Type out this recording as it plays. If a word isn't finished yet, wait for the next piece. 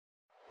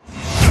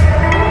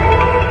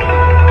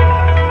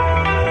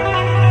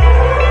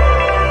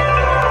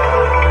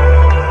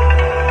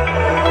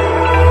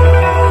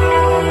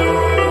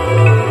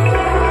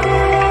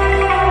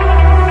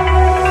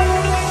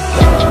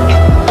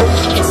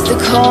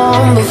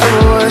calm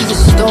before the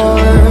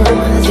storm.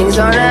 Things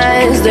aren't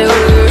as they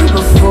were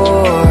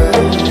before.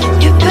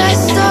 You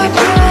best start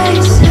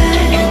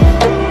bracing.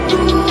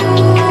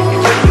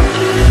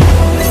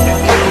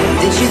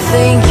 Did you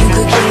think you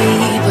could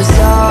keep us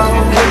out?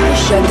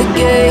 Shut the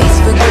gates,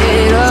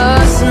 forget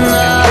us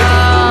now.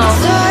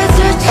 Tides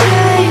are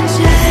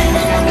changing.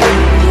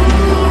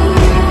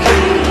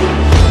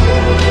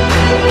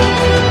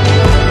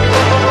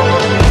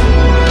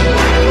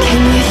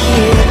 Can you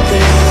hear the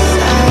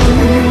sound?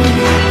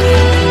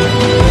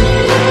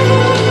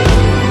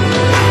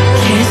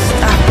 Can't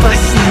stop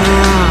us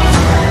now.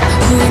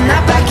 We're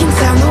not back in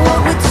town, know what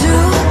we're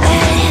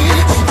doing.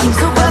 Things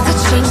are about to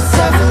change, it's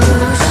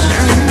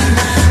evolution.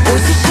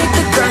 Voices shake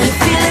the ground, you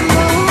feel it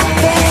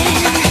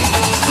moving.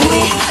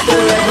 We're the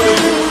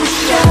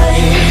revolution.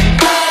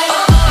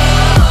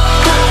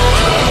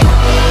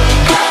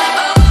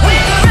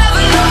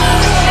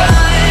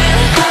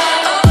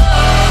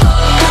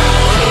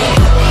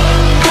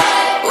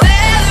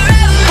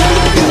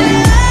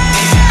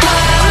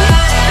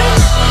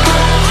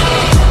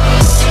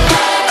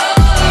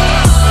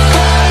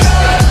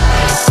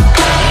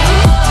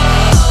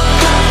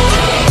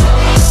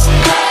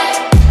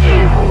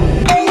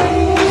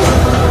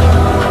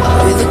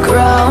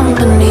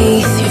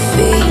 Beneath your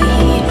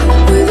feet,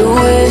 with a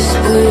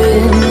whisper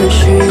in the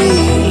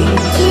tree.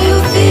 Do you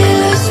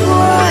feel us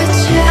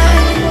watching?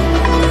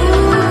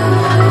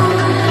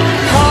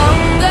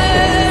 Hunger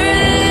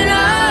in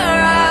our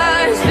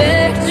eyes,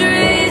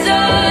 victories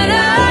on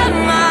our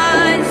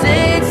minds.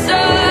 It's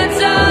our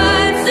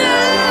time to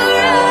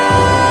rise.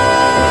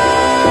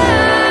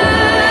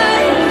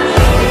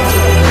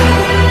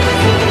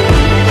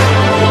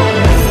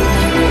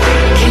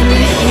 Can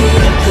you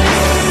hear the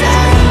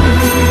sound?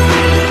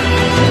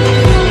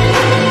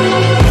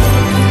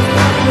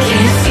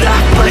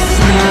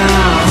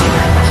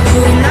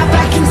 We're not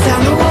back in town,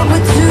 know what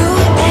we're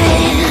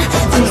doing.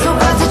 Things are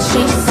about to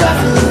change, it's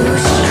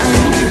evolution.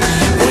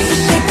 Voices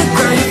shake the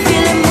ground, you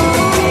feel it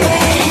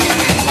moving.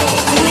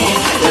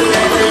 We're the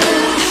revolution.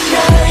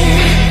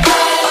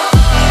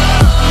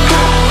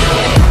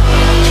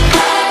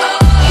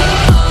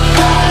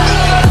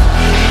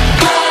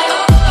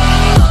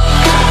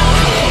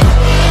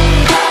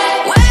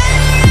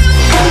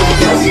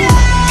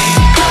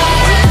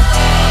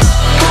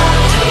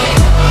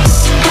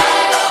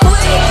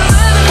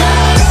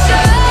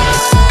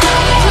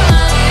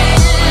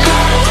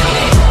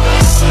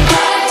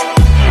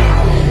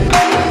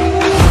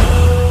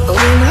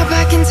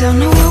 Don't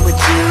know what we're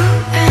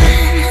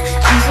doing.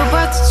 Things are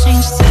about to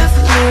change, it's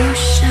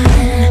evolution.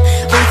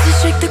 Words to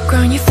shake the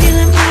ground, you feel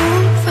it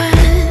moving.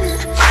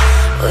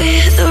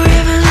 We're the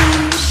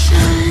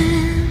revolution.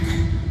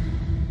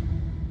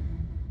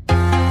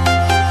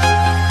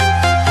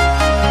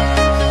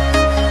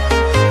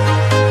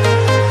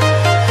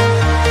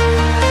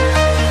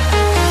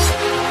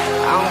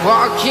 I'm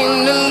walking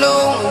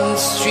alone, the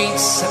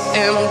streets are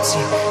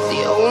empty.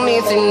 The only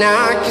thing I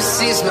can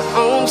see is my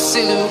own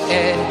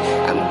silhouette.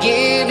 I'm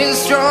getting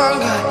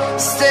stronger,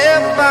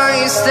 step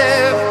by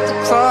step. The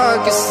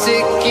clock is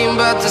ticking,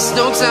 but there's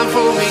no time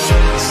for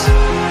regrets.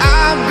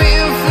 I've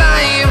been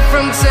flying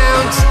from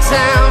town to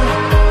town,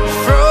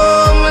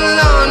 from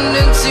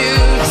London to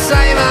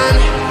Taiwan.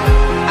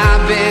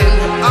 I've been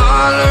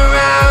all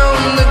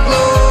around the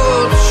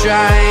globe,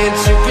 trying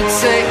to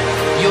protect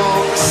your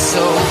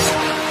soul.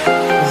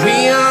 We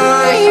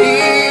are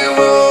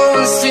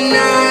heroes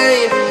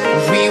tonight.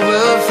 We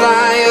will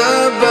fly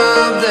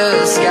above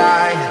the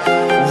sky.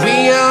 We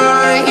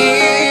are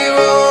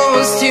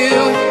heroes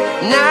tonight.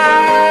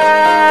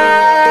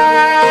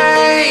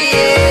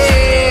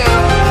 Yeah.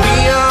 We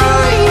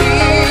are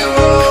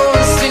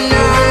heroes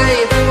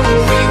tonight.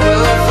 We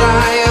will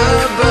fly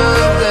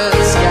above the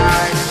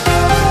sky.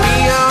 We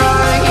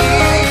are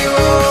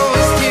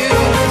heroes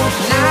tonight.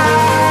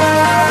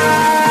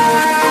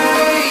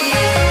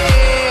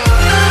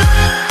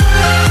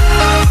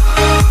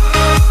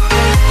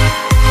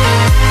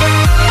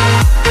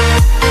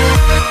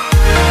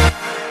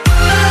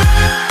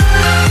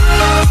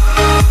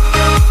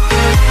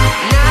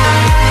 Yeah.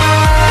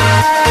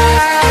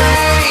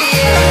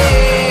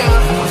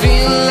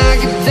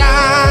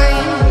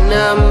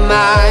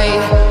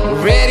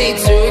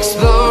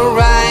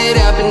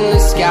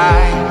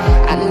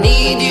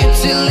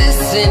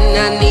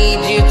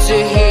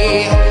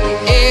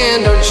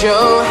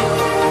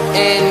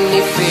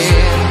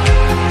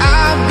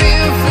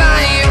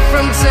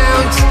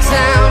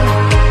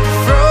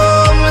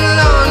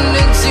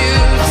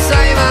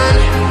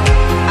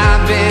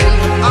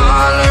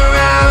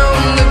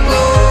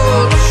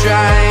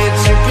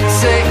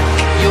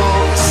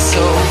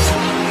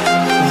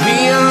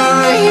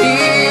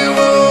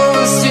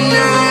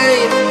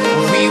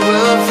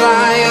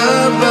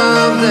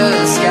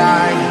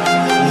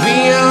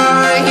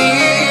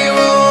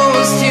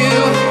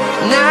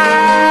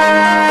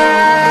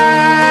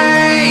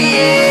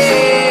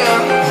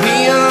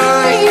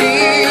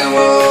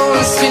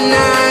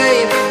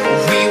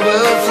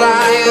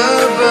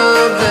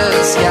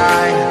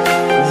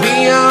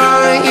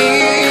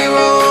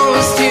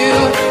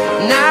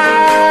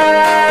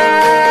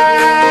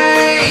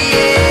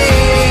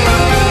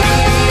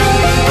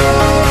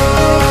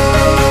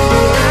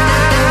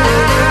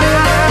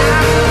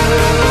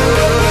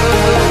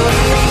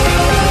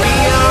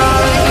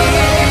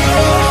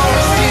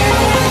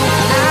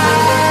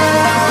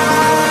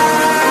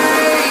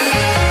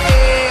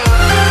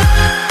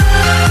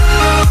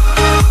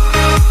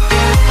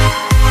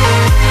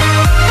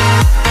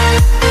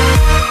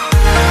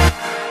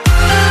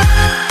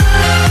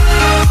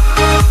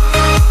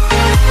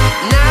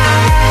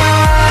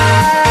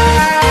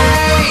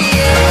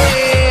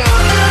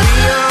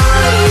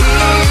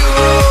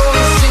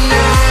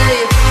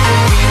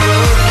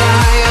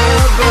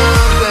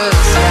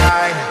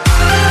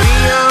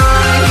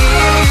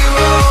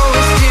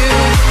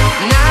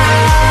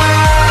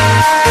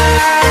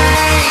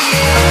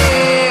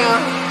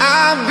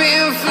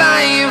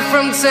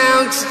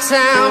 to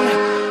town,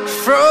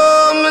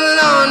 from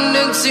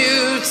London to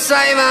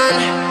Taiwan.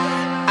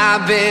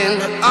 I've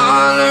been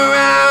all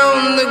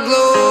around the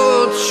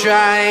globe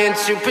trying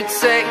to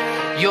protect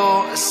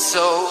your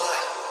soul.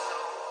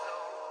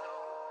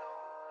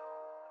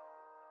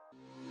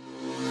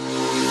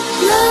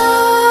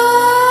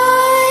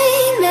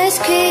 Nightmares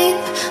creep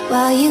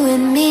while you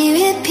and me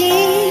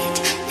repeat.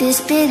 This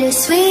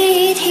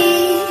bittersweet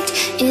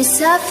heat is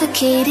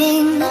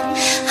suffocating.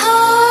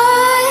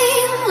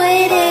 I'm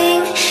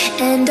waiting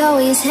and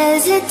always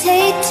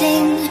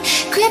hesitating.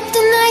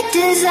 Kryptonite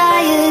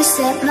desires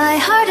set my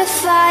heart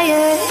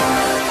afire.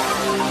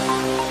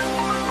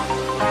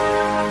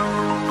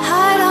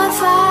 Heart on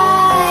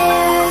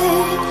fire.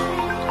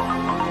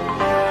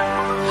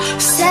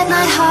 Set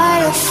my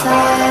heart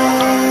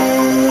afire.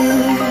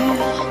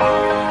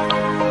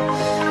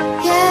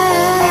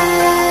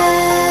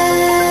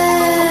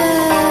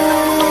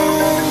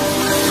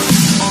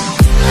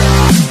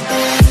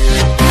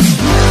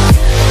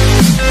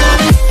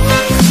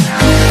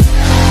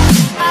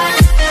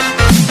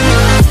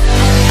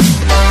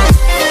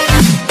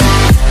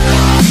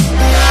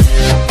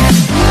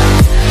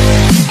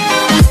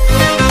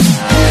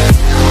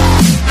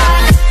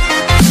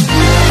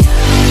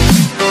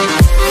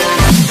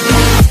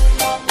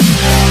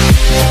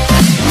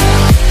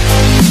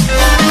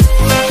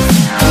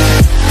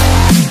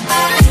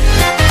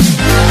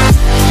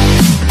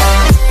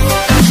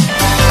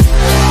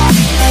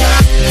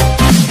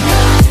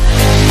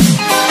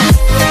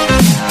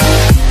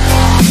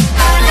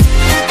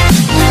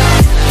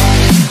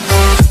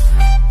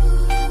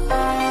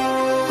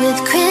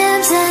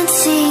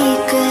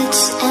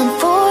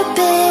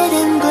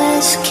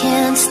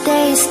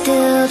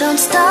 Don't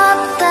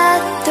stop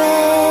that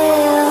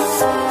thrill.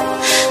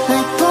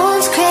 My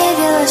bones crave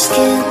your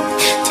skin.